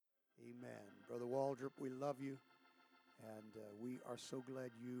Brother Waldrop, we love you, and we are so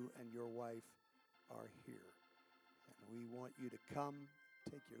glad you and your wife are here. And we want you to come,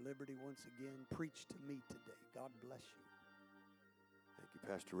 take your liberty once again, preach to me today. God bless you. Thank you,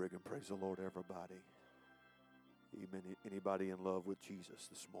 Pastor Rick, and praise the Lord, everybody. Amen. Anybody in love with Jesus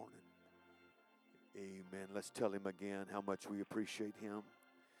this morning? Amen. Let's tell him again how much we appreciate him.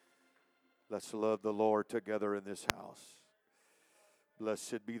 Let's love the Lord together in this house.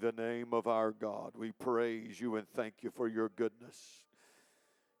 Blessed be the name of our God. We praise you and thank you for your goodness.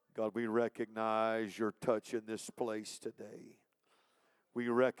 God, we recognize your touch in this place today. We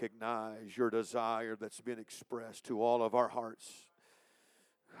recognize your desire that's been expressed to all of our hearts.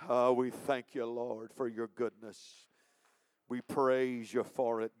 We thank you, Lord, for your goodness. We praise you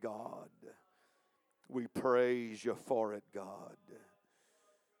for it, God. We praise you for it, God.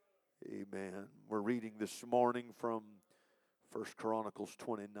 Amen. We're reading this morning from 1 Chronicles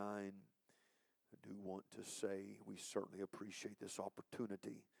 29. I do want to say we certainly appreciate this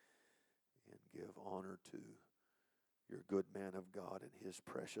opportunity and give honor to your good man of God and his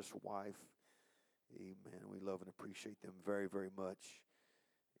precious wife. Amen. We love and appreciate them very, very much.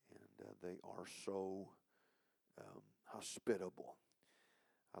 And they are so hospitable.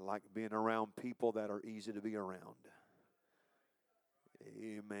 I like being around people that are easy to be around.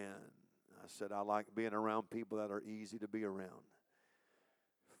 Amen. I said I like being around people that are easy to be around.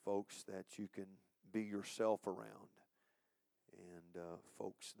 Folks that you can be yourself around. And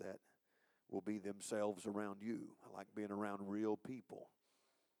folks that will be themselves around you. I like being around real people.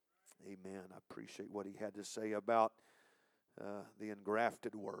 Amen. I appreciate what he had to say about the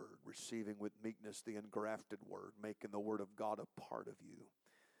engrafted word, receiving with meekness the engrafted word, making the word of God a part of you.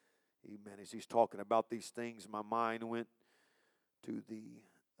 Amen. As he's talking about these things, my mind went to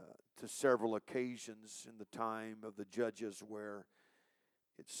several occasions in the time of the judges where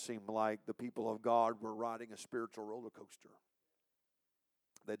it seemed like the people of God were riding a spiritual roller coaster.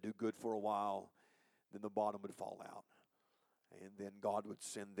 They'd do good for a while, then the bottom would fall out. And then God would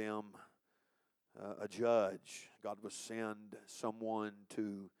send them a judge. God would send someone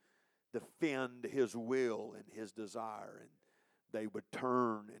to defend his will and his desire. And they would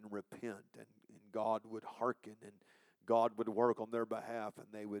turn and repent. And God would hearken. And God would work on their behalf. And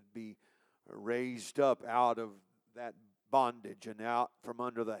they would be raised up out of that bondage and out from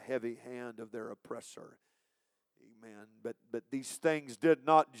under the heavy hand of their oppressor. Amen. But these things did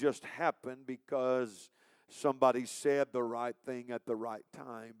not just happen because somebody said the right thing at the right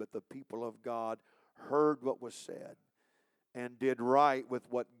time, but the people of God heard what was said and did right with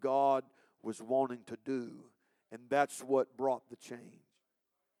what God was wanting to do. And that's what brought the change.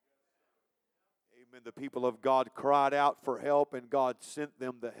 Amen. The people of God cried out for help and God sent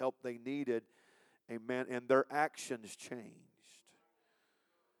them the help they needed. Amen. And their actions changed.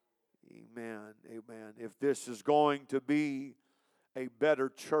 Amen. Amen. If this is going to be a better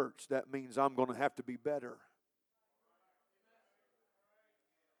church, that means I'm going to have to be better.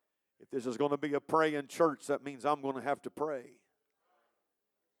 If this is going to be a praying church, that means I'm going to have to pray.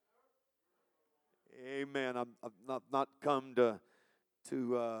 Amen. I've not come to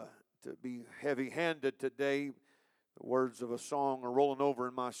be heavy-handed today. The words of a song are rolling over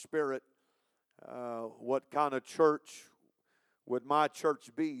in my spirit. What kind of church would my church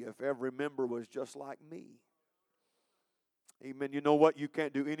be if every member was just like me? Amen. You know what? You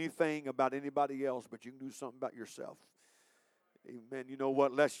can't do anything about anybody else, but you can do something about yourself. Amen. You know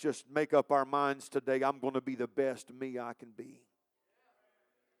what? Let's just make up our minds today. I'm going to be the best me I can be.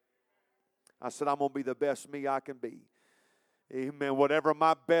 I said I'm going to be the best me I can be. Amen. Whatever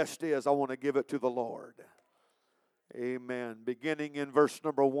my best is, I want to give it to the Lord. Amen. Beginning in verse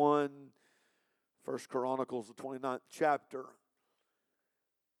number 1, 1 Chronicles, the 29th chapter.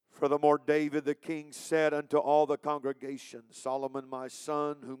 Furthermore, David the king said unto all the congregation, Solomon my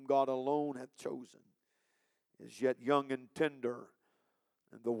son, whom God alone hath chosen, is yet young and tender,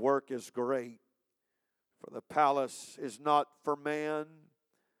 and the work is great. For the palace is not for man,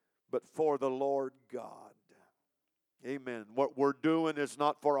 but for the Lord God. Amen. What we're doing is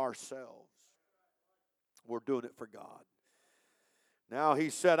not for ourselves. We're doing it for God. Now he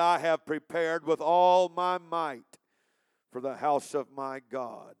said, I have prepared with all my might for the house of my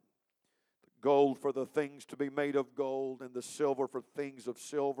God. Gold for the things to be made of gold, and the silver for things of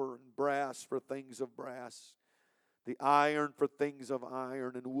silver, and brass for things of brass, the iron for things of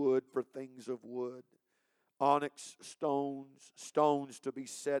iron, and wood for things of wood, onyx stones, stones to be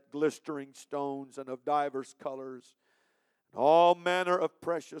set, glistering stones, and of divers colors, and all manner of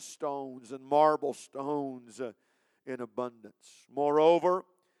precious stones, and marble stones in abundance. Moreover,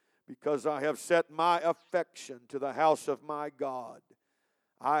 because I have set my affection to the house of my God,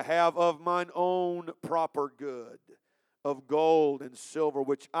 I have of mine own proper good, of gold and silver,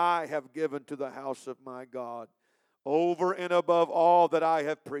 which I have given to the house of my God, over and above all that I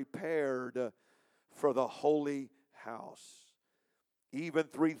have prepared for the holy house. Even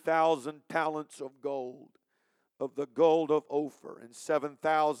 3,000 talents of gold, of the gold of Ophir, and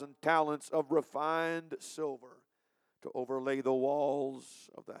 7,000 talents of refined silver, to overlay the walls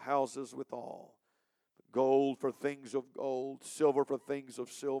of the houses withal. Gold for things of gold, silver for things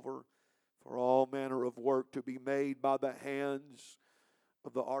of silver, for all manner of work to be made by the hands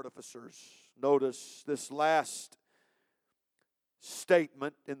of the artificers. Notice this last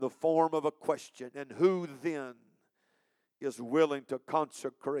statement in the form of a question. And who then is willing to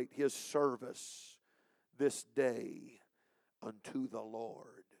consecrate his service this day unto the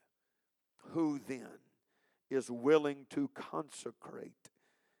Lord? Who then is willing to consecrate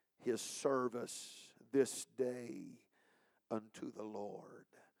his service this day unto the Lord?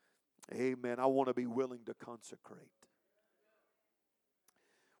 Amen. I want to be willing to consecrate.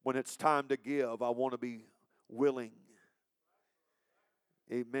 When it's time to give, I want to be willing.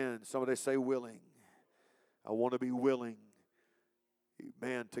 Amen. Somebody say willing. I want to be willing,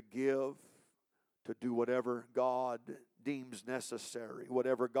 amen, to give, to do whatever God deems necessary,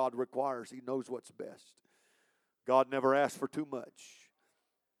 whatever God requires. He knows what's best. God never asks for too much.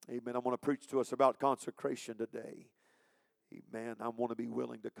 Amen. I'm going to preach to us about consecration today. Amen. I want to be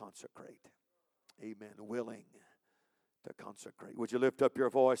willing to consecrate. Amen. Willing to consecrate. Would you lift up your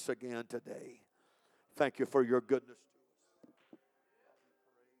voice again today? Thank you for your goodness to us.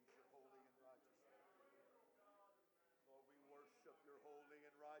 Lord, we worship your holy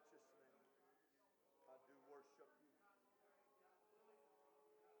and righteous name. I do worship you.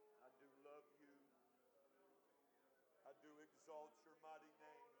 I do love you. I do exalt your mighty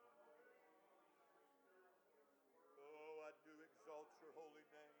name. Oh, I do exalt your holy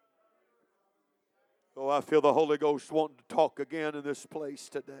name. Oh, I feel the Holy Ghost wanting to talk again in this place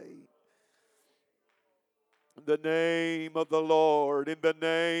today. In the name of the Lord, in the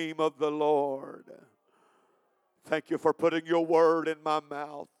name of the Lord. Thank you for putting your word in my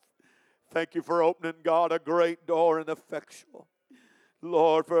mouth. Thank you for opening, God, a great door and effectual.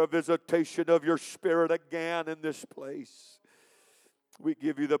 Lord, for a visitation of your Spirit again in this place. We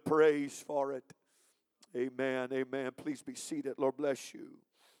give you the praise for it. Amen, amen. Please be seated. Lord bless you.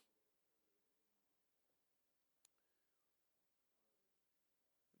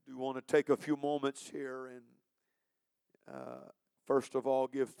 I do want to take a few moments here and first of all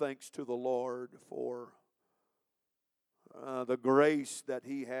give thanks to the Lord for the grace that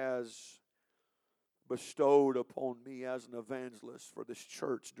He has bestowed upon me as an evangelist for this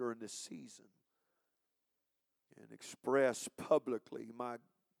church during this season, and express publicly my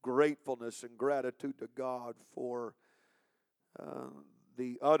gratefulness and gratitude to God for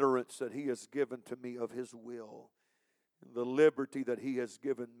the utterance that He has given to me of His will, and the liberty that He has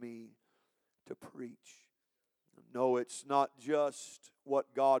given me to preach. No, it's not just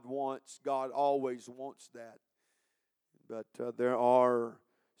what God wants. God always wants that. But there are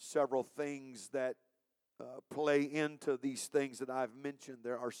several things that play into these things that I've mentioned.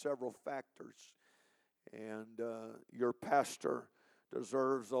 There are several factors. And your pastor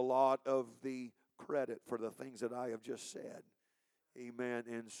deserves a lot of the credit for the things that I have just said. Amen.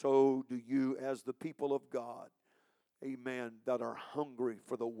 And so do you as the people of God. Amen. That are hungry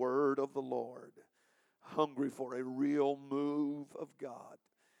for the word of the Lord. Hungry for a real move of God.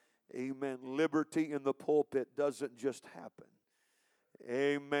 Amen. Liberty in the pulpit doesn't just happen.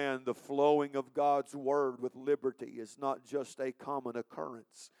 Amen. The flowing of God's word with liberty is not just a common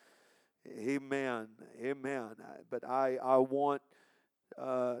occurrence. Amen. Amen. But I want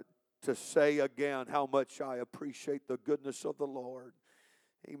to say again how much I appreciate the goodness of the Lord.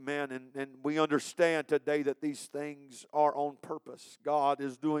 Amen. And we understand today that these things are on purpose. God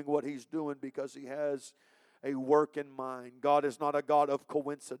is doing what He's doing because He has a work in mind. God is not a God of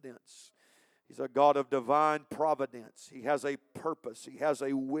coincidence. He's a God of divine providence. He has a purpose. He has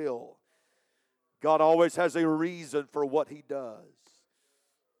a will. God always has a reason for what He does.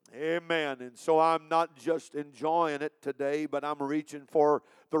 Amen. And so I'm not just enjoying it today, but I'm reaching for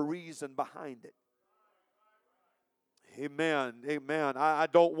the reason behind it. Amen. Amen. I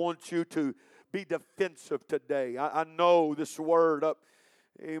don't want you to be defensive today. I know this word up,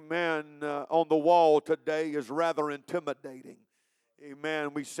 amen, on the wall today is rather intimidating.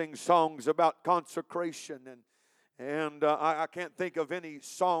 Amen. We sing songs about consecration, and I can't think of any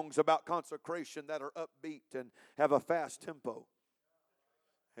songs about consecration that are upbeat and have a fast tempo.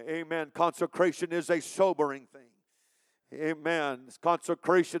 Amen. Consecration is a sobering thing. Amen.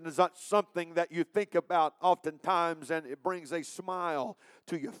 Consecration is not something that you think about oftentimes and it brings a smile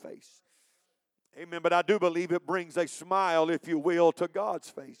to your face. Amen. But I do believe it brings a smile, if you will, to God's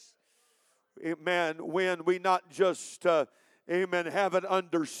face. Amen. When we not just, amen, have an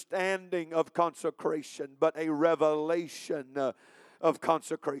understanding of consecration, but a revelation of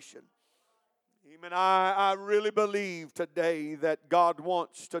consecration. Amen. I really believe today that God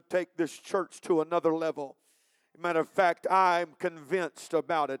wants to take this church to another level. Matter of fact, I'm convinced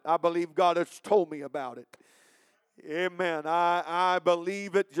about it. I believe God has told me about it. Amen. I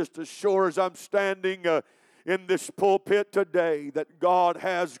believe it just as sure as I'm standing in this pulpit today that God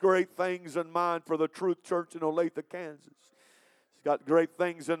has great things in mind for the Truth Church in Olathe, Kansas. He's got great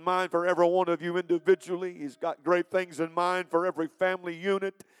things in mind for every one of you individually. He's got great things in mind for every family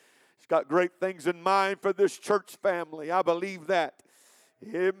unit. He's got great things in mind for this church family. I believe that.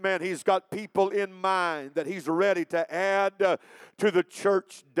 Amen. He's got people in mind that He's ready to add to the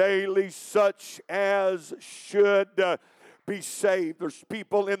church daily, such as should be saved. There's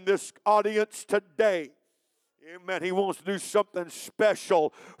people in this audience today. Amen. He wants to do something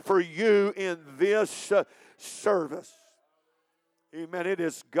special for you in this service. Amen. It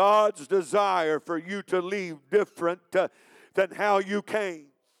is God's desire for you to leave different than how you came.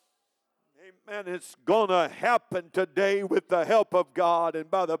 Amen. It's going to happen today with the help of God and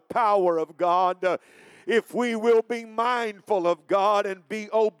by the power of God if we will be mindful of God and be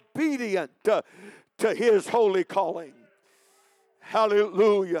obedient to His holy calling.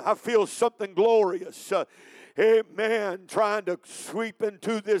 Hallelujah. I feel something glorious. Amen. Trying to sweep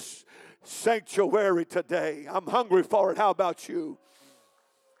into this sanctuary today. I'm hungry for it. How about you?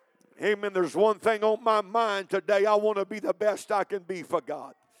 Amen. There's one thing on my mind today. I want to be the best I can be for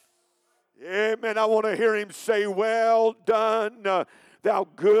God. Amen. I want to hear Him say, well done, thou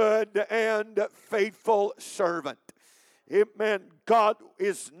good and faithful servant. Amen. God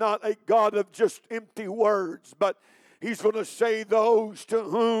is not a God of just empty words, but He's going to say those to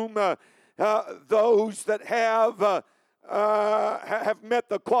whom, those that have met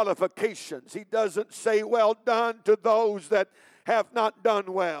the qualifications. He doesn't say well done to those that have not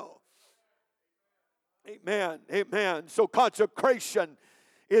done well. Amen. Amen. So consecration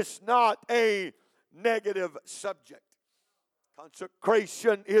is not a negative subject.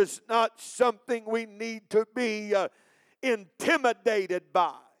 Consecration is not something we need to be intimidated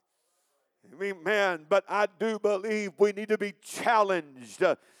by. Amen. But I do believe we need to be challenged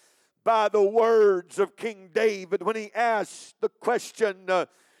by the words of King David when he asked the question to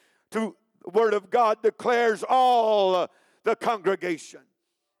the Word of God declares all the congregation.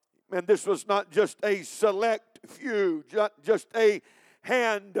 And this was not just a select few, just a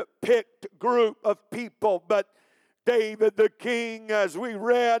hand-picked group of people, but David the king, as we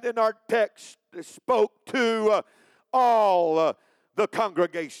read in our text, spoke to all the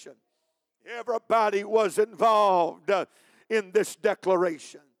congregation. Everybody was involved in this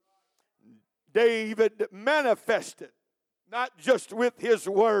declaration. David manifested, not just with his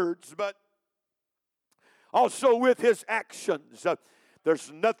words, but also with his actions.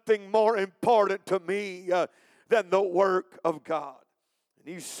 There's nothing more important to me than the work of God.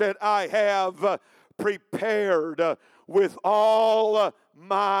 And he said, I have prepared with all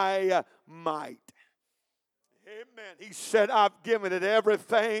my might. Amen. He said, I've given it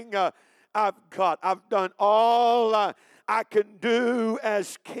everything I've got. I've done all I can do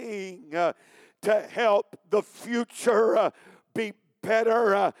as king to help the future be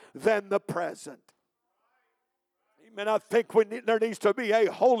better than the present. Amen. I think there needs to be a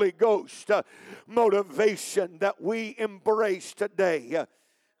Holy Ghost motivation that we embrace today. I'm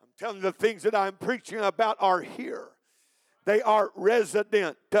telling you, the things that I'm preaching about are here. They are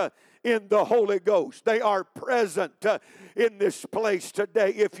resident in the Holy Ghost. They are present in this place today.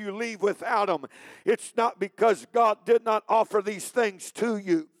 If you leave without them, it's not because God did not offer these things to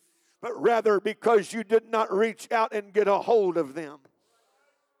you, but rather because you did not reach out and get a hold of them.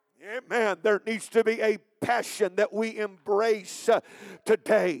 Amen. There needs to be a passion that we embrace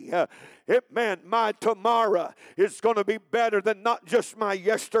today. Amen. My tomorrow is going to be better than not just my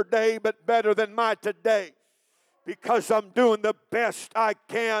yesterday, but better than my today. Because I'm doing the best I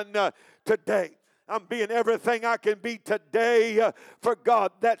can today. I'm being everything I can be today for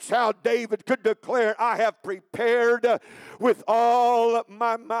God. That's how David could declare, I have prepared with all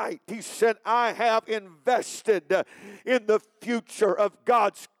my might. He said, I have invested in the future of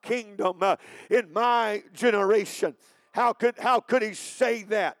God's kingdom in my generation. How could he say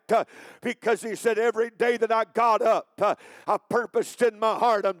that? Because he said, every day that I got up, I purposed in my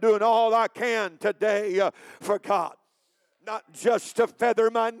heart, I'm doing all I can today for God. Not just to feather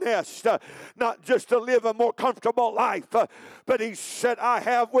my nest, not just to live a more comfortable life, but he said, I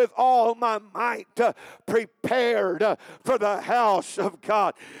have with all my might prepared for the house of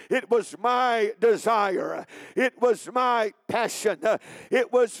God. It was my desire. It was my passion.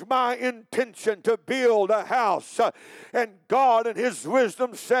 It was my intention to build a house. And God in his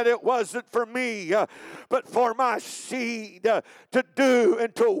wisdom said it wasn't for me, but for my seed to do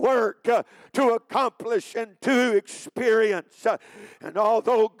and to work, to accomplish and to experience. And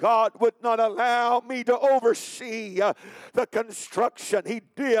although God would not allow me to oversee the construction, he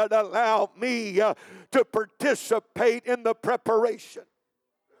did allow me to participate in the preparation.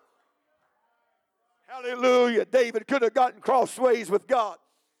 Hallelujah. David could have gotten crossways with God.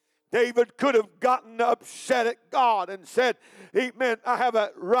 David could have gotten upset at God and said, amen, I have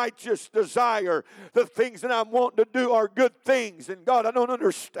a righteous desire. The things that I'm wanting to do are good things. And God, I don't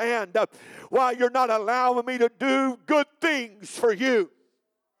understand why you're not allowing me to do good things for you.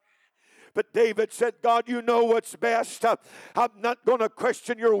 But David said, God, you know what's best. I'm not going to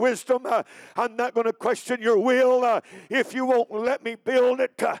question your wisdom. I'm not going to question your will. If you won't let me build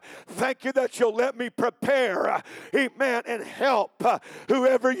it, thank you that you'll let me prepare. Amen. And help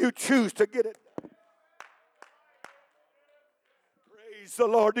whoever you choose to get it. Praise the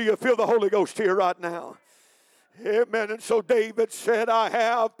Lord. Do you feel the Holy Ghost here right now? Amen. And so David said, I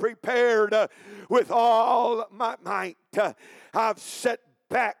have prepared with all my might. I've set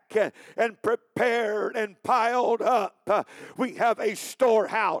back and prepared and piled up. We have a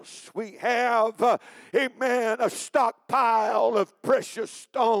storehouse. We have, amen, a stockpile of precious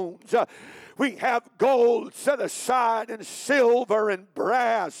stones. We have gold set aside and silver and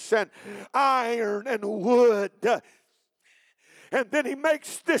brass and iron and wood. And then he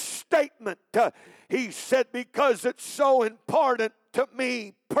makes this statement. He said, because it's so important to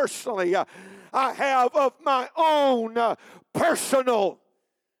me personally, I have of my own personal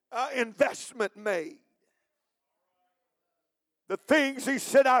investment made. The things he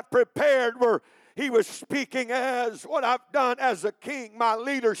said I prepared were, he was speaking as what I've done as a king, my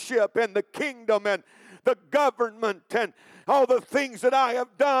leadership in the kingdom and the government and all the things that I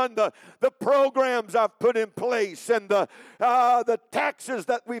have done, the programs I've put in place and the taxes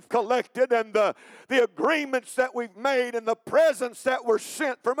that we've collected and the agreements that we've made and the presents that were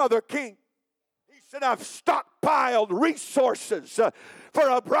sent from other kings. He said, I've stockpiled resources for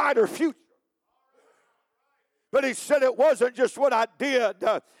a brighter future. But he said it wasn't just what I did.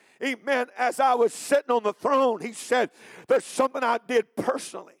 Amen. As I was sitting on the throne, he said, there's something I did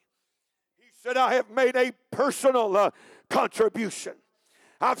personally. He said, I have made a personal contribution.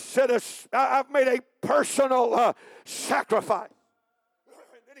 I've made a personal sacrifice.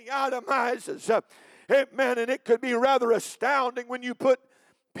 And then he itemizes, amen, and it could be rather astounding when you put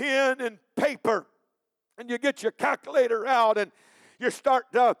pen and paper and you get your calculator out and you start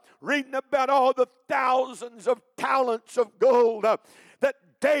reading about all the thousands of talents of gold that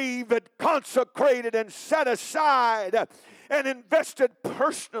David consecrated and set aside and invested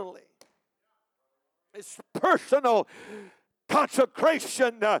personally. His personal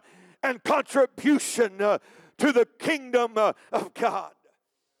consecration and contribution to the kingdom of God.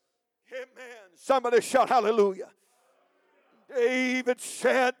 Amen. Somebody shout hallelujah. David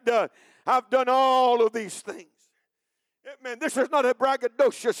said, I've done all of these things. Amen. This is not a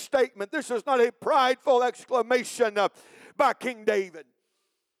braggadocious statement. This is not a prideful exclamation by King David.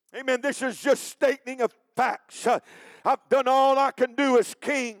 Amen. This is just stating of facts. I've done all I can do as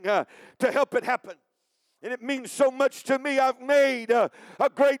king to help it happen. And it means so much to me. I've made a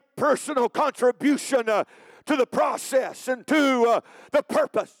great personal contribution to the process and to the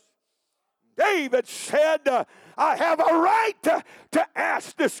purpose. David said, I have a right to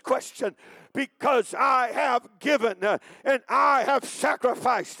ask this question because I have given and I have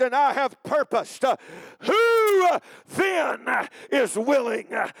sacrificed and I have purposed. Who then is willing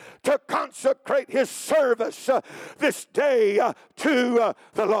to consecrate his service this day to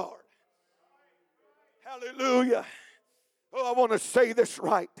the Lord? Hallelujah. Oh, I want to say this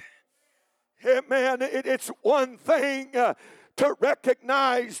right. Amen. It's one thing to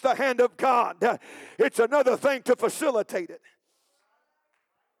recognize the hand of God. It's another thing to facilitate it.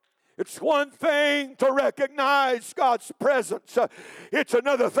 It's one thing to recognize God's presence. It's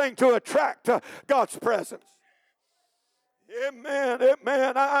another thing to attract God's presence. Amen,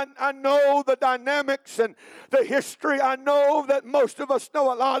 amen. I know the dynamics and the history. I know that most of us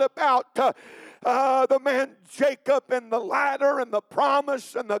know a lot about the man Jacob and the ladder and the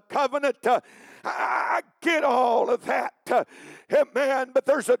promise and the covenant. I get all of that. Amen. But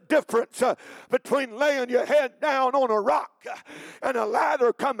there's a difference between laying your head down on a rock and a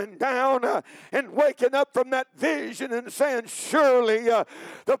ladder coming down and waking up from that vision and saying, surely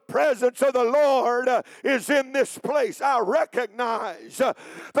the presence of the Lord is in this place. I recognize the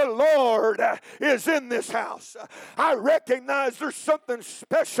Lord is in this house. I recognize there's something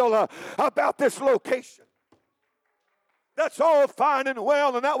special about this location. That's all fine and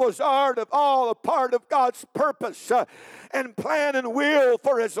well, and that was all a part of God's purpose and plan and will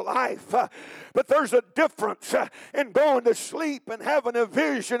for His life. But there's a difference in going to sleep and having a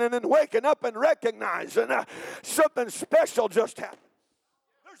vision and then waking up and recognizing something special just happened.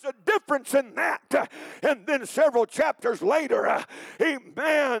 There's a difference in that. And then several chapters later, a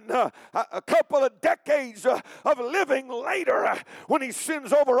couple of decades of living later, when he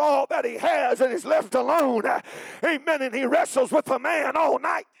sins over all that he has and is left alone, amen, and he wrestles with a man all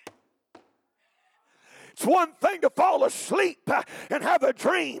night. It's one thing to fall asleep and have a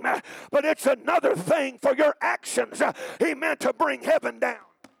dream, but it's another thing for your actions, amen, to bring heaven down.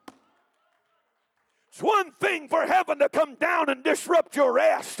 It's one thing for heaven to come down and disrupt your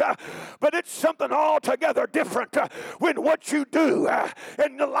rest, but it's something altogether different when what you do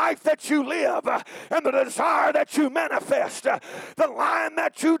and the life that you live and the desire that you manifest, the line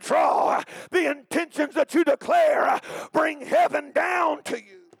that you draw, the intentions that you declare bring heaven down to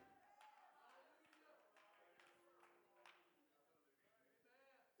you.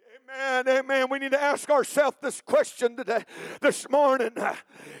 Amen, amen. We need to ask ourselves this question today, this morning.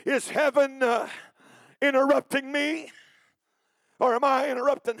 Is heaven interrupting me, or am I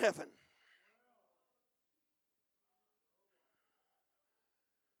interrupting heaven?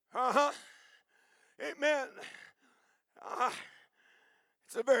 Amen.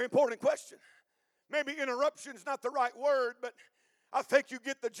 It's a very important question. Maybe interruption is not the right word, but I think you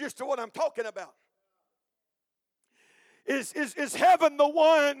get the gist of what I'm talking about. Is heaven the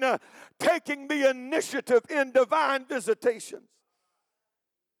one taking the initiative in divine visitations?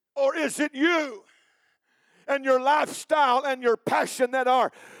 Or is it you and your lifestyle and your passion that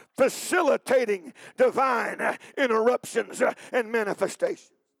are facilitating divine interruptions and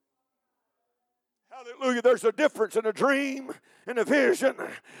manifestations? Hallelujah. There's a difference in a dream and a vision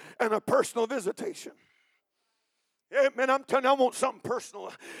and a personal visitation. Amen. I'm telling you, I want something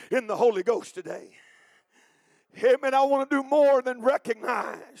personal in the Holy Ghost today. Amen. I want to do more than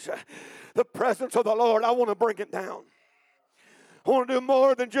recognize the presence of the Lord. I want to bring it down. I want to do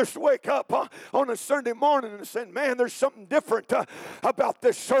more than just wake up on a Sunday morning and say, man, there's something different about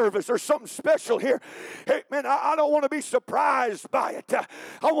this service. There's something special here. Hey, man, I don't want to be surprised by it.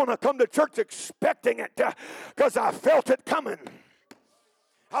 I want to come to church expecting it because I felt it coming.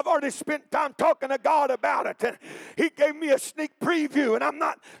 I've already spent time talking to God about it, and He gave me a sneak preview, and I'm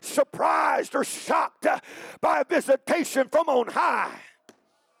not surprised or shocked by a visitation from on high.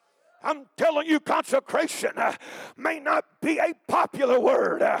 I'm telling you, consecration may not be a popular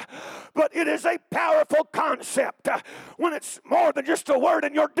word, but it is a powerful concept when it's more than just a word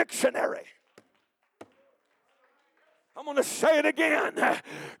in your dictionary. I'm going to say it again.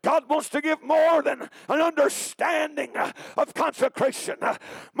 God wants to give more than an understanding of consecration,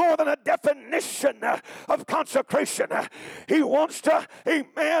 more than a definition of consecration. He wants to,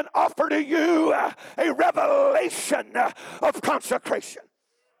 amen, offer to you a revelation of consecration.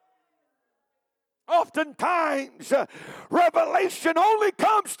 Oftentimes, revelation only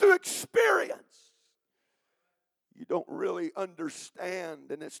comes through experience. You don't really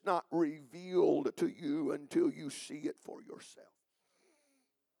understand, and it's not revealed to you until you see it for yourself,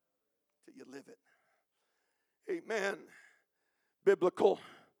 till you live it. Amen. Biblical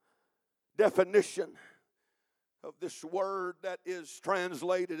definition of this word that is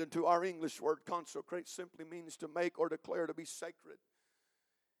translated into our English word consecrate simply means to make or declare to be sacred.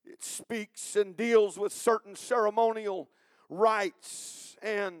 It speaks and deals with certain ceremonial rites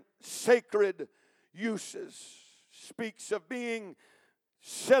and sacred uses. Speaks of being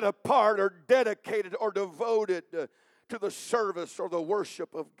set apart or dedicated or devoted to the service or the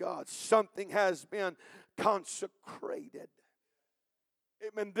worship of God. Something has been consecrated.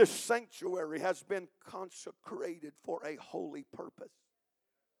 Amen. This sanctuary has been consecrated for a holy purpose.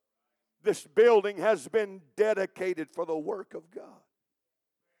 This building has been dedicated for the work of God.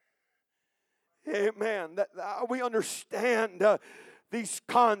 Amen. We understand these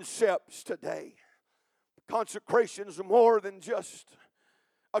concepts today. Consecration is more than just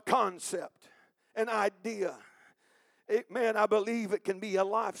a concept, an idea. Amen. I believe it can be a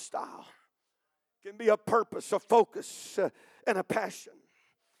lifestyle. It can be a purpose, a focus, and a passion.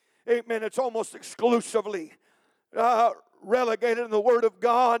 Amen. It's almost exclusively relegated in the Word of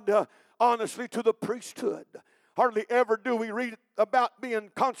God, honestly, to the priesthood. Hardly ever do we read about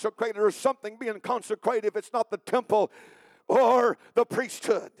being consecrated or something being consecrated if it's not the temple or the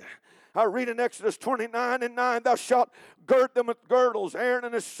priesthood. I read in Exodus 29:9, thou shalt gird them with girdles, Aaron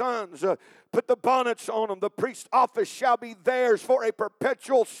and his sons, put the bonnets on them. The priest's office shall be theirs for a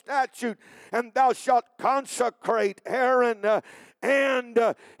perpetual statute, and thou shalt consecrate Aaron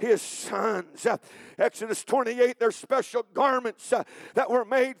and his sons. Exodus 28, there's special garments that were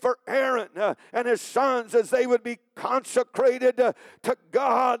made for Aaron and his sons as they would be consecrated to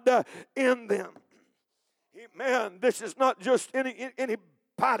God in them. Amen. This is not just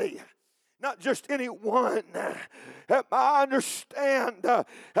anybody. Not just anyone. I understand.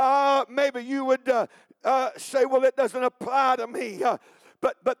 Maybe you would say, well, it doesn't apply to me.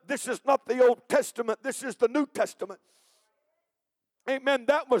 But this is not the Old Testament. This is the New Testament. Amen.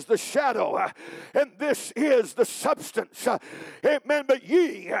 That was the shadow. And this is the substance. Amen. But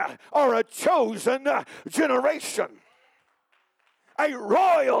ye are a chosen generation. A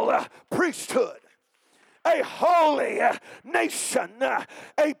royal priesthood. A holy nation, a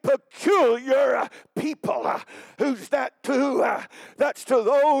peculiar people. Who's that to? That's to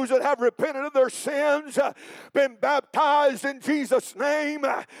those that have repented of their sins, been baptized in Jesus' name,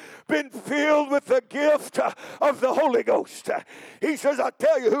 been filled with the gift of the Holy Ghost. He says, I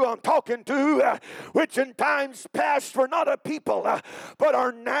tell you who I'm talking to, which in times past were not a people, but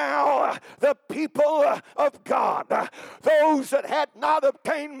are now the people of God. Those that had not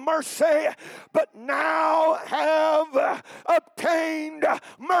obtained mercy, but now have obtained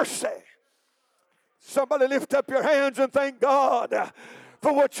mercy. Somebody lift up your hands and thank God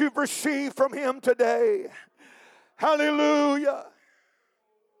for what you've received from Him today. Hallelujah.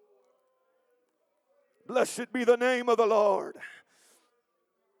 Blessed be the name of the Lord.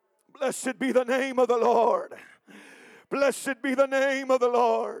 Blessed be the name of the Lord. Blessed be the name of the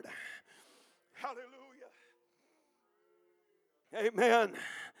Lord. Hallelujah. Amen.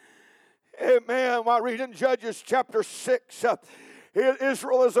 Amen. I read in Judges chapter 6,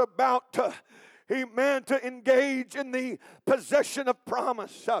 Israel is about to, amen, to engage in the possession of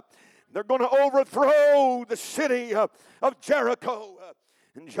promise. They're going to overthrow the city of Jericho.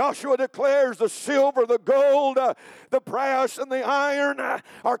 And Joshua declares the silver, the gold, the brass, and the iron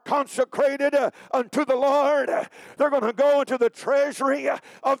are consecrated unto the Lord. They're going to go into the treasury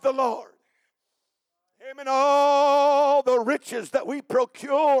of the Lord. Amen. All the riches that we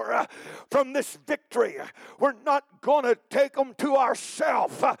procure from this victory, we're not going to take them to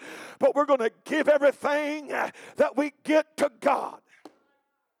ourselves, but we're going to give everything that we get to God.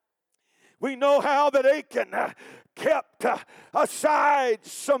 We know how that Achan kept aside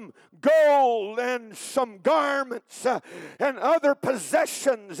some gold and some garments and other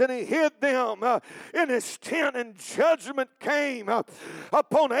possessions, and he hid them in his tent, and judgment came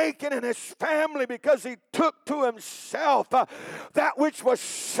upon Achan and his family because he took to himself that which was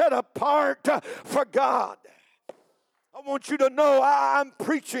set apart for God. I want you to know I'm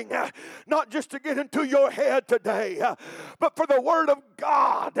preaching not just to get into your head today, but for the Word of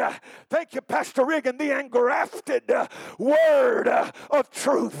God. Thank you, Pastor Reagan, the engrafted Word of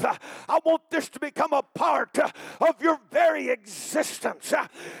truth. I want this to become a part of your very existence,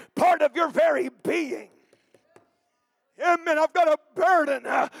 part of your very being. Amen. I've got a burden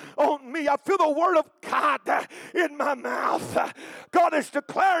on me. I feel the Word of God in my mouth. God is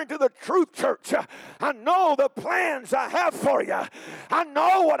declaring to the truth, church, I know the plans I have for you. I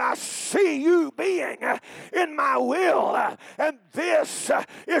know what I see you being in my will. And this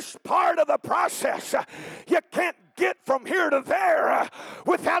is part of the process. You can't get from here to there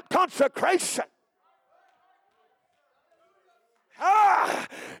without consecration.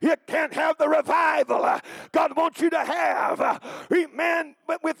 You can't have the revival God wants you to have, amen,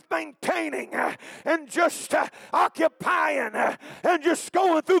 with maintaining and just occupying and just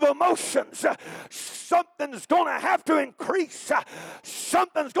going through the motions. Something's going to have to increase.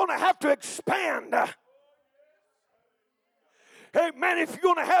 Something's going to have to expand. Amen. If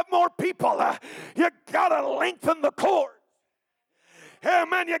you're going to have more people, you got to lengthen the cord.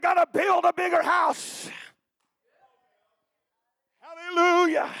 Amen. You got to build a bigger house.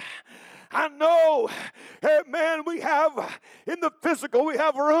 Hallelujah. I know, amen, we have, in the physical, we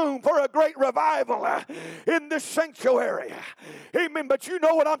have room for a great revival in this sanctuary. Amen, but you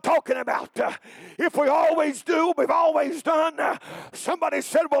know what I'm talking about. If we always do what we've always done, somebody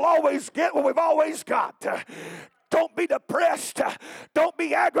said we'll always get what we've always got. Don't be depressed. Don't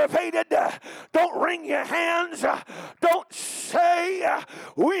be aggravated. Don't wring your hands. Don't say,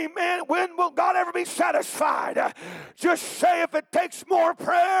 when will God ever be satisfied? Just say, if it takes more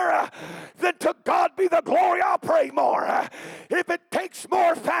prayer, then to God be the glory, I'll pray more. If it takes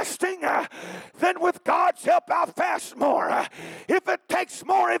more fasting, then with God's help, I'll fast more. If it takes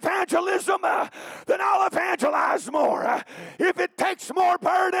more evangelism, then I'll evangelize more. If it takes more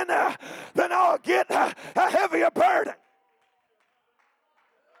burden, then I'll get a heavier burden.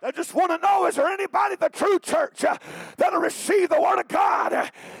 I just want to know, is there anybody in the true church that'll receive the word of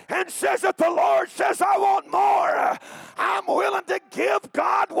God and says that the Lord says, I want more. I'm willing to give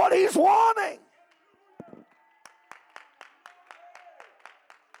God what he's wanting.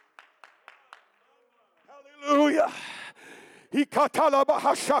 Hallelujah.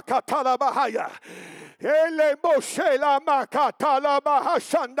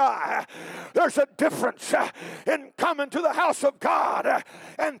 There's a difference in coming to the house of God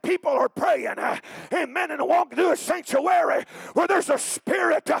and people are praying, amen, and walking to a sanctuary where there's a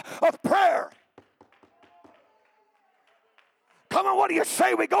spirit of prayer. Come on, what do you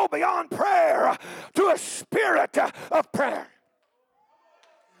say we go beyond prayer to a spirit of prayer?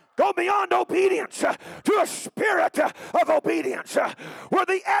 Go beyond obedience to a spirit of obedience where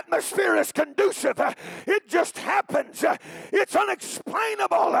the atmosphere is conducive. It just happens. It's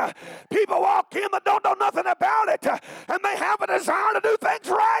unexplainable. People walk in that don't know nothing about it, and they have a desire to do things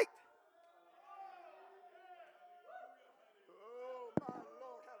right.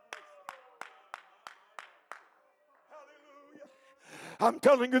 I'm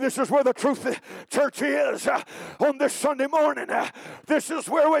telling you, this is where the truth church is on this Sunday morning. This is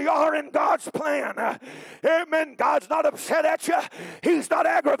where we are in God's plan. Amen. God's not upset at you. He's not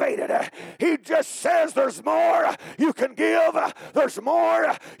aggravated. He just says there's more you can give. There's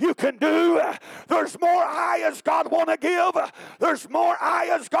more you can do. There's more I as God want to give. There's more I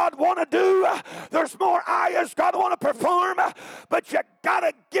as God want to do. There's more I as God want to perform. But you got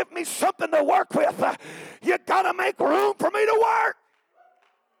to give me something to work with. You got to make room for me to work.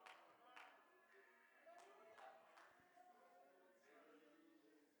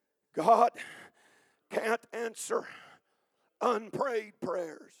 God can't answer unprayed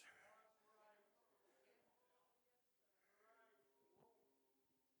prayers.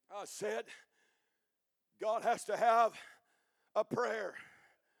 I said, God has to have a prayer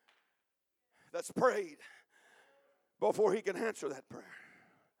that's prayed before he can answer that prayer.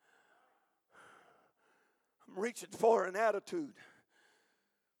 I'm reaching for an attitude.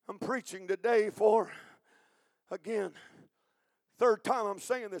 I'm preaching today for, again, third time I'm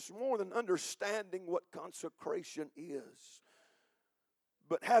saying this, more than understanding what consecration is,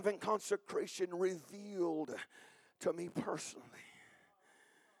 but having consecration revealed to me personally.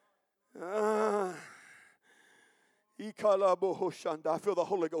 I feel the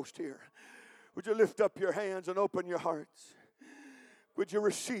Holy Ghost here. Would you lift up your hands and open your hearts? Would you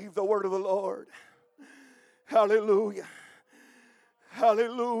receive the word of the Lord? Hallelujah.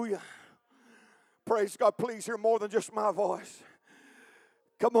 Hallelujah. Praise God. Please hear more than just my voice.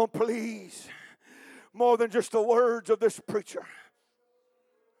 Come on, please. More than just the words of this preacher.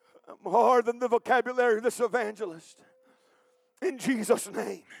 More than the vocabulary of this evangelist. In Jesus'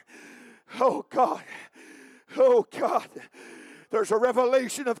 name. Oh, God. Oh, God. There's a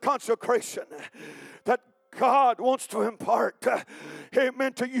revelation of consecration that God wants to impart,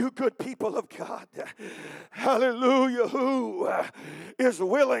 amen, to you good people of God. Hallelujah. Who is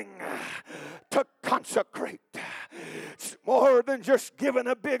willing to consecrate. It's more than just giving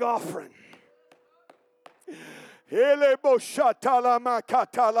a big offering.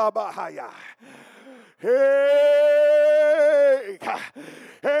 Hey,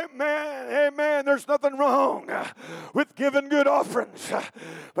 amen, amen. There's nothing wrong with giving good offerings.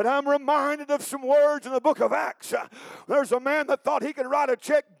 But I'm reminded of some words in the book of Acts. There's a man that thought he could write a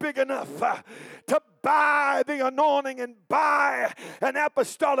check big enough to buy the anointing and buy an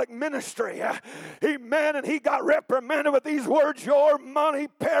apostolic ministry. Amen. And he got reprimanded with these words, your money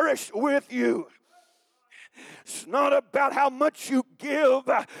perish with you. It's not about how much you give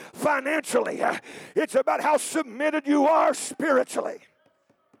financially. It's about how submitted you are spiritually.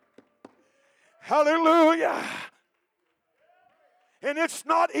 Hallelujah. And it's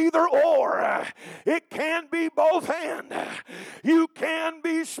not either or. It can be both and. You can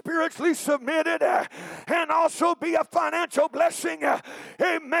be spiritually submitted and also be a financial blessing,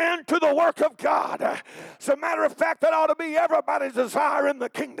 amen, to the work of God. As a matter of fact, that ought to be everybody's desire in the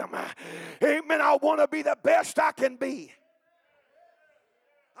kingdom. Amen. I want to be the best I can be.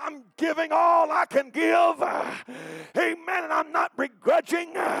 I'm giving all I can give. Amen. And I'm not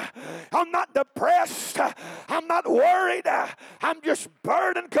begrudging. I'm not depressed. I'm not worried. I'm just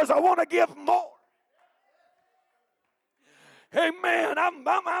burdened because I want to give more. Amen. I'm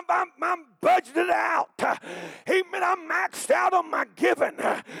budgeted out. Amen. I'm maxed out on my giving,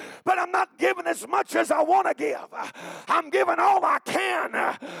 but I'm not giving as much as I want to give. I'm giving all I can,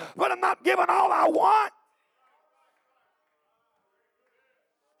 but I'm not giving all I want.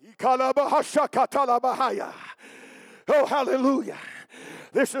 Oh, hallelujah.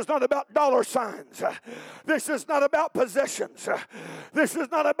 This is not about dollar signs. This is not about possessions. This is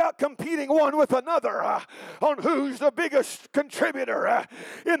not about competing one with another on who's the biggest contributor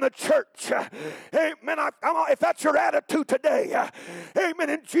in the church. Amen. If that's your attitude today, amen,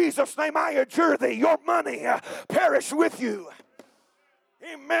 in Jesus' name I adjure thee, your money perish with you.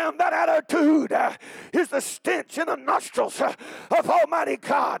 Amen. That attitude is the stench in the nostrils of Almighty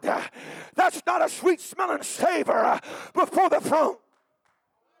God. That's not a sweet-smelling savor before the throne.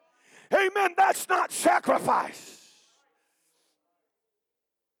 Amen. That's not sacrifice.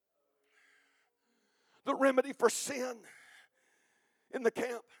 The remedy for sin in the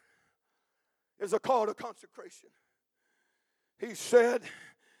camp is a call to consecration. He said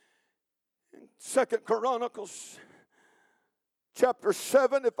in 2 Chronicles chapter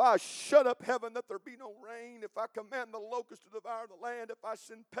 7, if I shut up heaven that there be no rain, if I command the locusts to devour the land, if I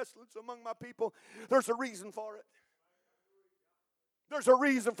send pestilence among my people, there's a reason for it. There's a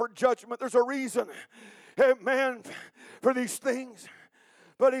reason for judgment. There's a reason, amen, for these things.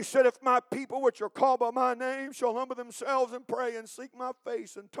 But he said, if my people which are called by my name shall humble themselves and pray and seek my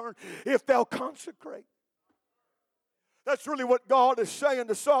face and turn, if they'll consecrate. That's really what God is saying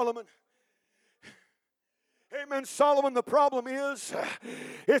to Solomon. Amen. Solomon, the problem is,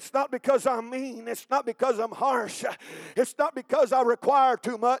 it's not because I'm mean. It's not because I'm harsh. It's not because I require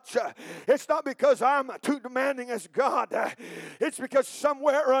too much. It's not because I'm too demanding as God. It's because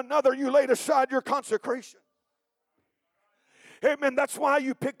somewhere or another you laid aside your consecration. Amen. That's why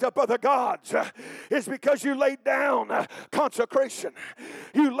you picked up other gods. It's because you laid down consecration.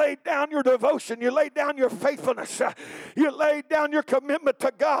 You laid down your devotion. You laid down your faithfulness. You laid down your commitment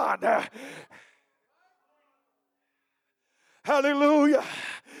to God. Hallelujah.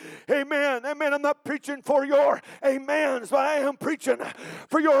 Amen. Amen. I'm not preaching for your amens, but I am preaching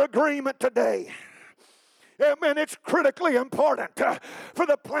for your agreement today. Amen. It's critically important for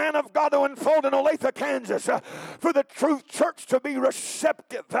the plan of God to unfold in Olathe, Kansas, for the Truth Church to be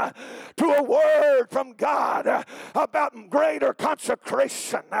receptive to a word from God about greater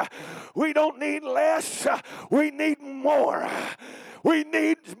consecration. We don't need less. We need more. We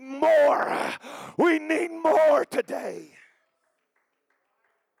need more. We need more today.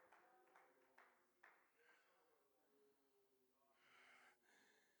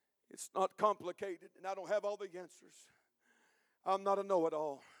 It's not complicated, and I don't have all the answers. I'm not a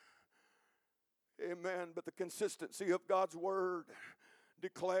know-it-all. Amen. But the consistency of God's word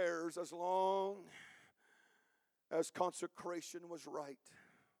declares as long as consecration was right,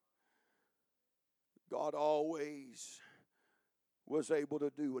 God always was able to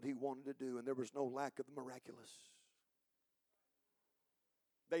do what he wanted to do, and there was no lack of the miraculous.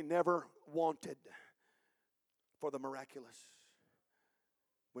 They never wanted for the miraculous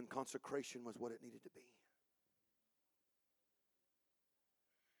when consecration was what it needed to be.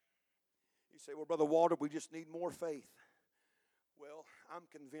 You say, well, Brother Walter, we just need more faith. Well, I'm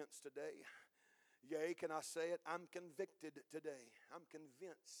convinced today. Yea, can I say it? I'm convicted today. I'm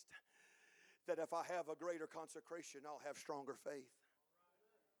convinced that if I have a greater consecration, I'll have stronger faith.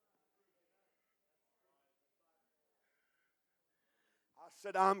 I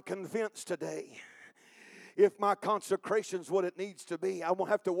said, I'm convinced today. If my consecration's what it needs to be, I won't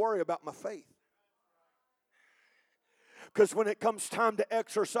have to worry about my faith. Because when it comes time to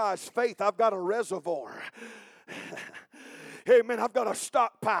exercise faith, I've got a reservoir. Amen. I've got a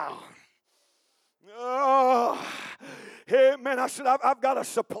stockpile. Oh, amen. I said, I've got a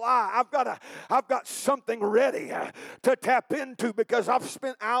supply. I've got something ready to tap into because I've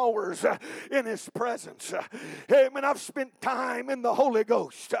spent hours in His presence. Amen. I've spent time in the Holy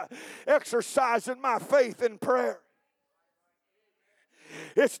Ghost, exercising my faith in prayer.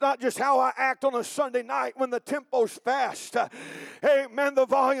 It's not just how I act on a Sunday night when the tempo's fast. Amen. The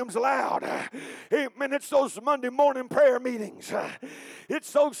volume's loud. Amen. It's those Monday morning prayer meetings.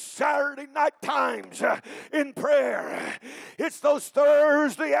 It's those Saturday night times in prayer. It's those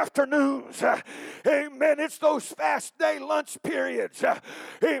Thursday afternoons. Amen. It's those fast day lunch periods.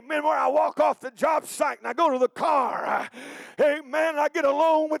 Amen. Where I walk off the job site and I go to the car. Amen. I get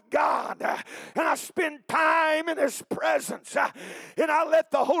alone with God and I spend time in His presence. And I let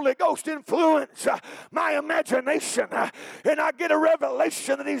the Holy Ghost influence my imagination. And I get a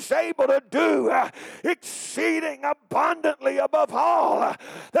revelation that He's able to do exceeding abundantly above all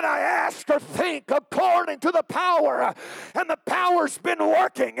that I ask or think, according to the power. And the power's been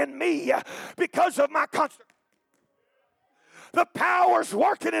working in me because of my constant. The power's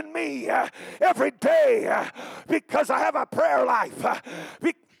working in me every day because I have a prayer life.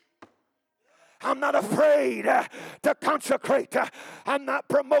 I'm not afraid to consecrate. I'm not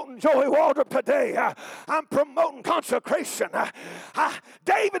promoting Joey Waldrop today. I'm promoting consecration.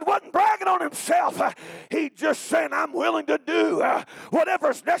 David wasn't bragging on himself. He just saying, I'm willing to do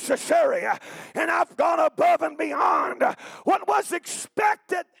whatever's necessary. And I've gone above and beyond what was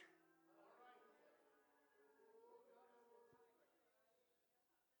expected.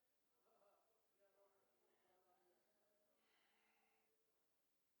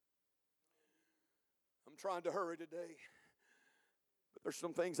 I'm trying to hurry today, but there's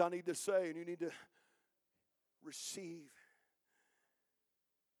some things I need to say, and you need to receive.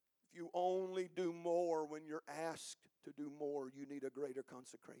 If you only do more when you're asked to do more, you need a greater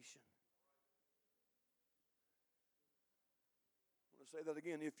consecration. I want to say that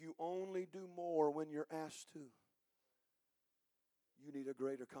again. If you only do more when you're asked to, you need a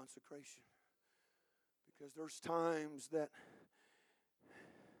greater consecration. Because there's times that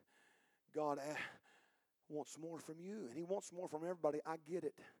God wants more from you, and He wants more from everybody. I get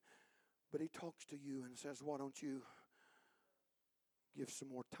it. But He talks to you and says, why don't you give some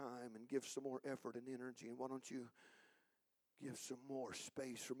more time and give some more effort and energy, and why don't you give some more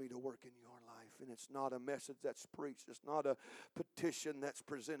space for me to work in your life? And it's not a message that's preached. It's not a petition that's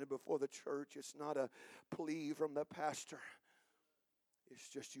presented before the church. It's not a plea from the pastor. It's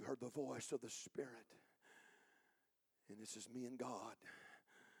just you heard the voice of the Spirit. And this is me and God.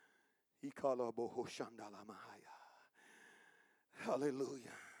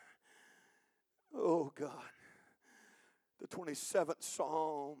 Hallelujah. Oh God. The 27th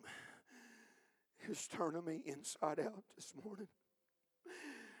Psalm is turning me inside out this morning.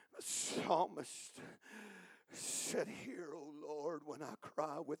 The psalmist said, hear, O Lord, when I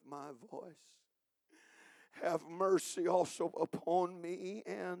cry with my voice. Have mercy also upon me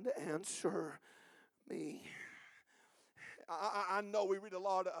and answer me. I know we read a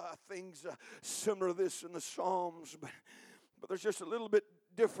lot of things similar to this in the Psalms, but there's just a little bit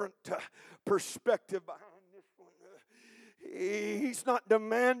different perspective behind this one. He's not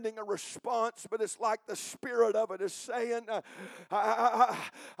demanding a response, but it's like the spirit of it is saying,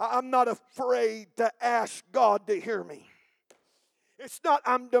 I'm not afraid to ask God to hear me. It's not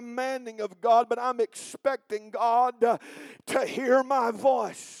I'm demanding of God, but I'm expecting God to hear my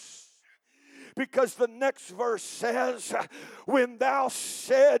voice. Because the next verse says, when thou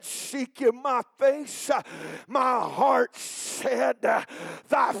said, seek ye my face, my heart said,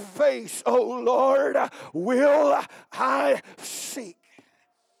 thy face, O Lord, will I seek.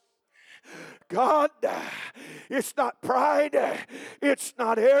 God, it's not pride, it's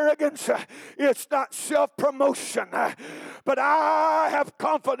not arrogance, it's not self-promotion, but I have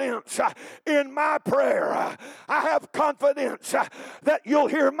confidence in my prayer. I have confidence that you'll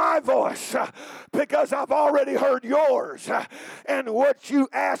hear my voice because I've already heard yours. And what you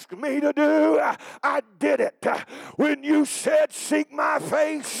asked me to do, I did it. When you said, seek my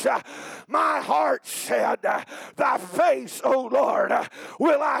face, my heart said, thy face, O Lord,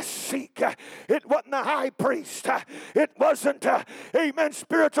 will I seek. It wasn't the high priest. It wasn't, amen,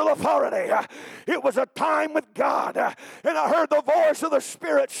 spiritual authority. It was a time with God. And I heard the voice of the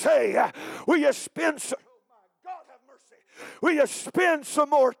Spirit say, will you spend some, oh my God, have mercy. Will you spend some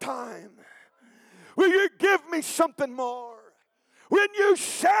more time? Will you give me something more? When you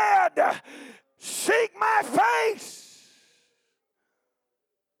said, seek my face.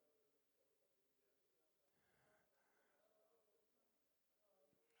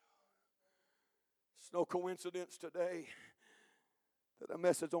 It's no coincidence today that a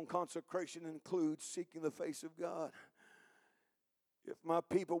message on consecration includes seeking the face of God. If my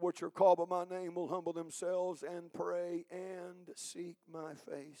people which are called by my name will humble themselves and pray and seek my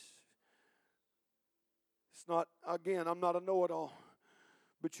face. It's not, again, I'm not a know-it-all,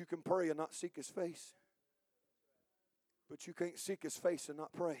 but you can pray and not seek His face. But you can't seek His face and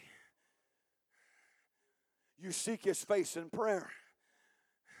not pray. You seek His face in prayer.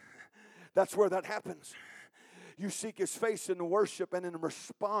 That's where that happens. You seek His face in worship and in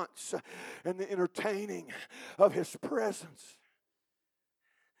response and the entertaining of His presence.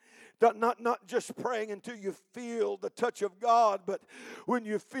 Not just praying until you feel the touch of God, but when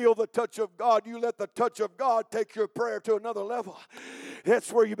you feel the touch of God, you let the touch of God take your prayer to another level.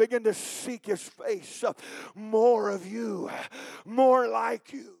 That's where you begin to seek His face. More of you, more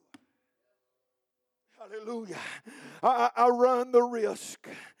like you. Hallelujah. I run the risk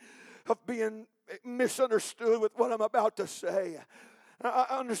of being misunderstood with what I'm about to say. I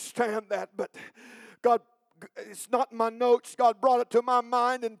understand that, but God, it's not in my notes. God brought it to my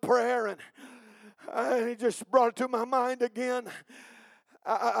mind in prayer, and He just brought it to my mind again.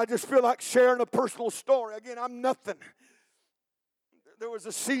 I just feel like sharing a personal story. Again, I'm nothing. There was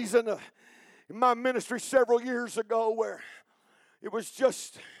a season in my ministry several years ago where it was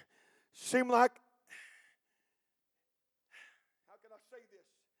just seemed like, how can I say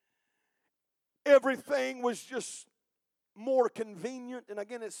this? Everything was just more convenient. And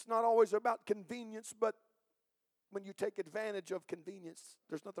again, it's not always about convenience, but when you take advantage of convenience,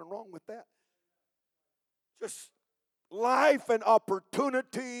 there's nothing wrong with that. Just life and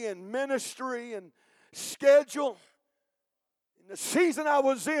opportunity and ministry and schedule. And the season I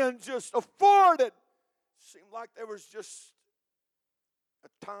was in just afforded. Seemed like there was just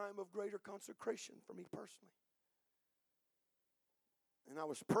a time of greater consecration for me personally. And I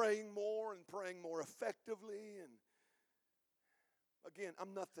was praying more and praying more effectively. And again,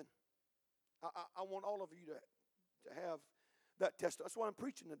 I'm nothing. I want all of you to have that testimony. That's why I'm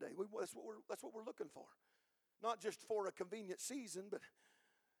preaching today. That's what we're looking for. Not just for a convenient season, but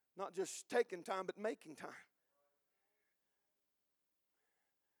not just taking time, but making time.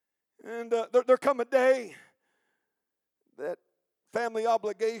 And there come a day that family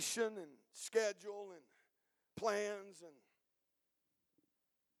obligation and schedule and plans and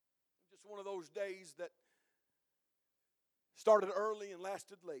just one of those days that started early and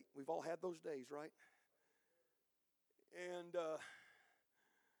lasted late. We've all had those days, right? And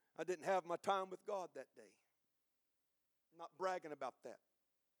I didn't have my time with God that day. I'm not bragging about that.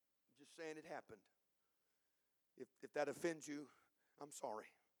 I'm just saying it happened. If that offends you, I'm sorry.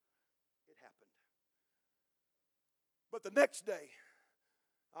 It happened. But the next day,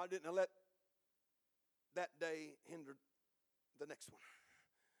 I didn't let that day hinder the next one.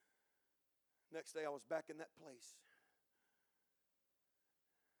 Next day, I was back in that place.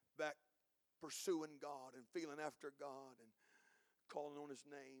 Back pursuing God and feeling after God and calling on His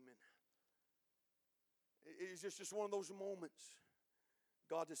name. And it's just one of those moments.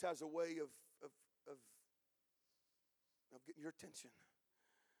 God just has a way of getting your attention.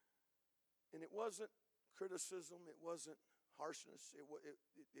 And it wasn't criticism. It wasn't harshness. It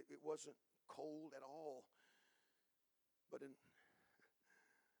wasn't cold at all. But in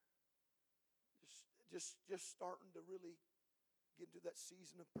just starting to really get into that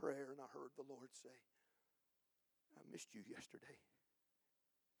season of prayer, and I heard the Lord say, I missed you yesterday.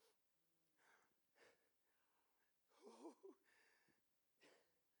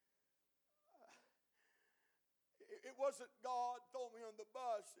 It wasn't God throwing me on the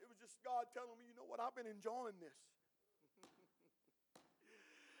bus. It was just God telling me, you know what, I've been enjoying this.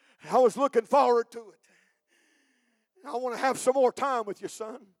 I was looking forward to it. I want to have some more time with you,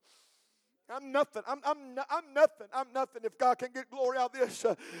 son. I'm nothing. I'm nothing. I'm nothing. If God can get glory out of this,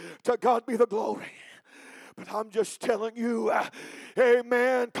 to God be the glory. But I'm just telling you,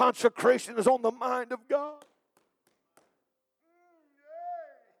 amen, consecration is on the mind of God.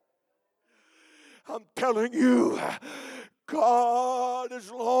 I'm telling you, God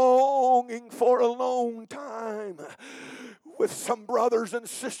is longing for a long time with some brothers and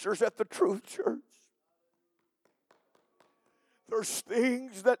sisters at the Truth Church. There's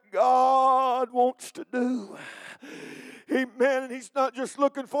things that God wants to do. Amen. And He's not just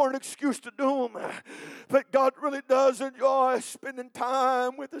looking for an excuse to do them, but God really does enjoy spending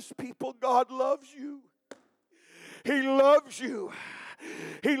time with His people. God loves you. He loves you.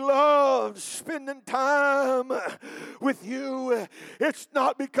 He loves spending time with you. It's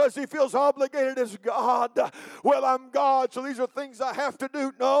not because He feels obligated as God. Well, I'm God, so these are things I have to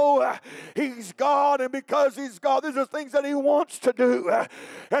do. No, He's God, and because He's God, these are things that He wants to do.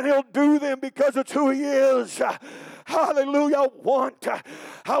 And He'll do them because it's who He is. Hallelujah.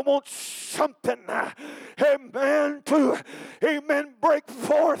 I want something, amen, to break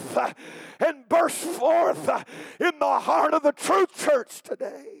forth and burst forth in the heart of the Truth Church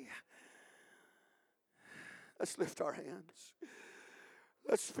today. Let's lift our hands.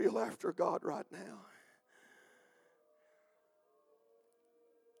 Let's feel after God right now.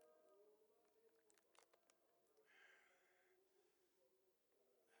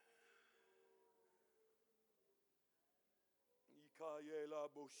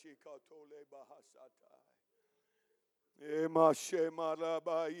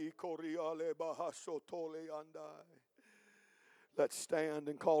 Let's stand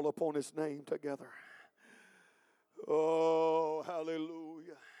and call upon His name together. Oh,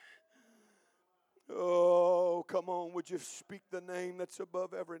 hallelujah. Oh, come on, would you speak the name that's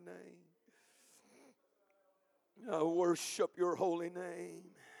above every name? I worship your holy name.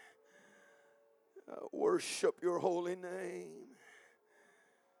 I worship your holy name.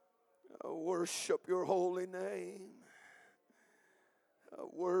 I worship your holy name. I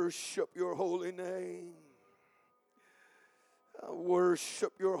worship your holy name. I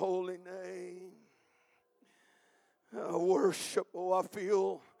worship your holy name. I worship, oh, I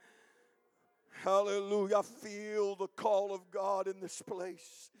feel, hallelujah, I feel the call of God in this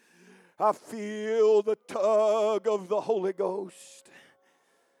place. I feel the tug of the Holy Ghost.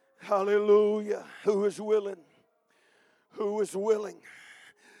 Hallelujah. Who is willing? Who is willing?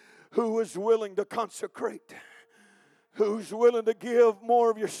 Who is willing to consecrate? Who's willing to give more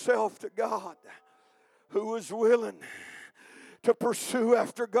of yourself to God? Who is willing to pursue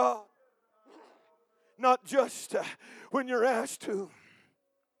after God? Not just when you're asked to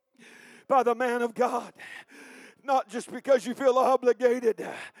by the man of God. Not just because you feel obligated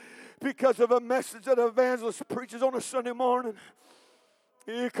because of a message that an evangelist preaches on a Sunday morning.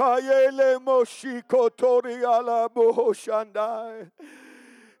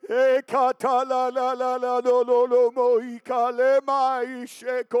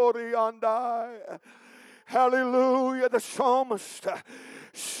 Hallelujah. The psalmist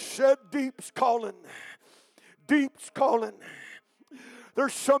said, deep's calling. Deep's calling.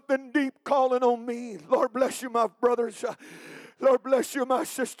 There's something deep calling on me. Lord bless you, my brothers. Lord bless you, my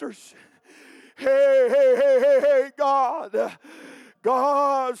sisters. Hey, God.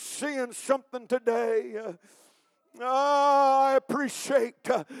 God's seeing something today. I appreciate,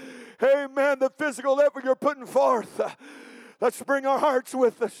 amen, the physical effort you're putting forth. Let's bring our hearts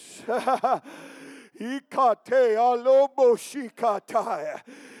with us.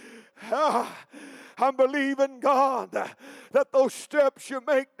 I'm believing, God, that those steps you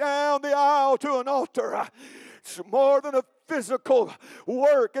make down the aisle to an altar, it's more than a physical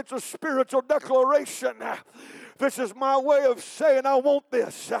work. It's a spiritual declaration. This is my way of saying I want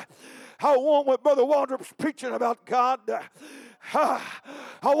this. I want what Brother Waldrop's preaching about, God. I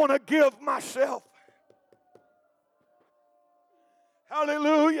want to give myself.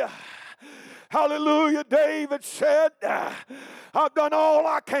 Hallelujah. Hallelujah. David said, I've done all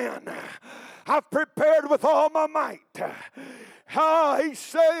I can. I've prepared with all my might. He's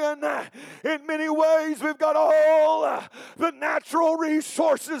saying in many ways we've got all the natural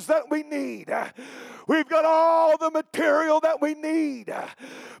resources that we need. We've got all the material that we need.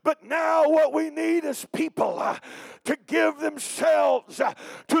 But now what we need is people to give themselves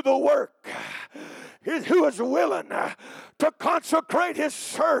to the work. Who is willing to consecrate his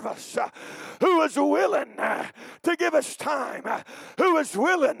service, who is willing to give his time, who is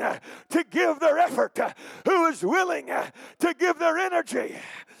willing to give their effort, who is willing to give their energy,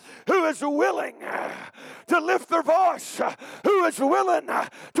 who is willing to lift their voice, who is willing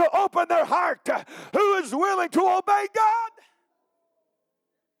to open their heart, who is willing to obey God.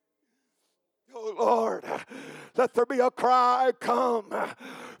 Oh Lord, let there be a cry come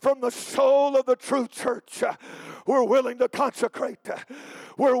from the soul of the true church. We're willing to consecrate.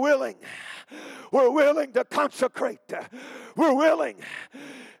 We're willing to consecrate. We're willing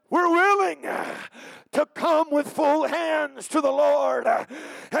to come with full hands to the Lord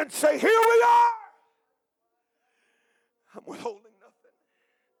and say, here we are. I'm withholding nothing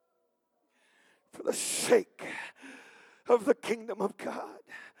for the sake of the kingdom of God.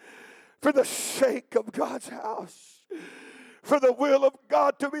 For the sake of God's house, for the will of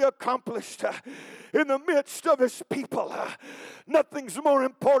God to be accomplished in the midst of His people. Nothing's more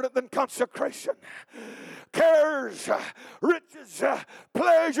important than consecration. Cares, riches,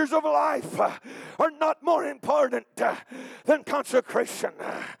 pleasures of life are not more important than consecration.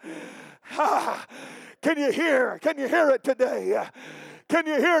 Can you hear it today? Can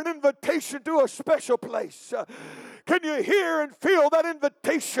you hear an invitation to a special place? Can you hear and feel that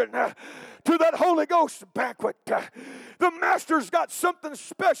invitation to that Holy Ghost banquet? The Master's got something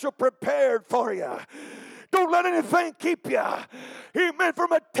special prepared for you. Don't let anything keep you, amen,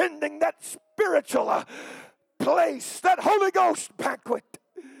 from attending that spiritual place, that Holy Ghost banquet.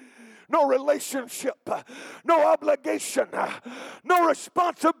 No relationship, no obligation, no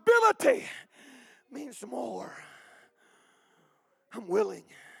responsibility means more. I'm willing.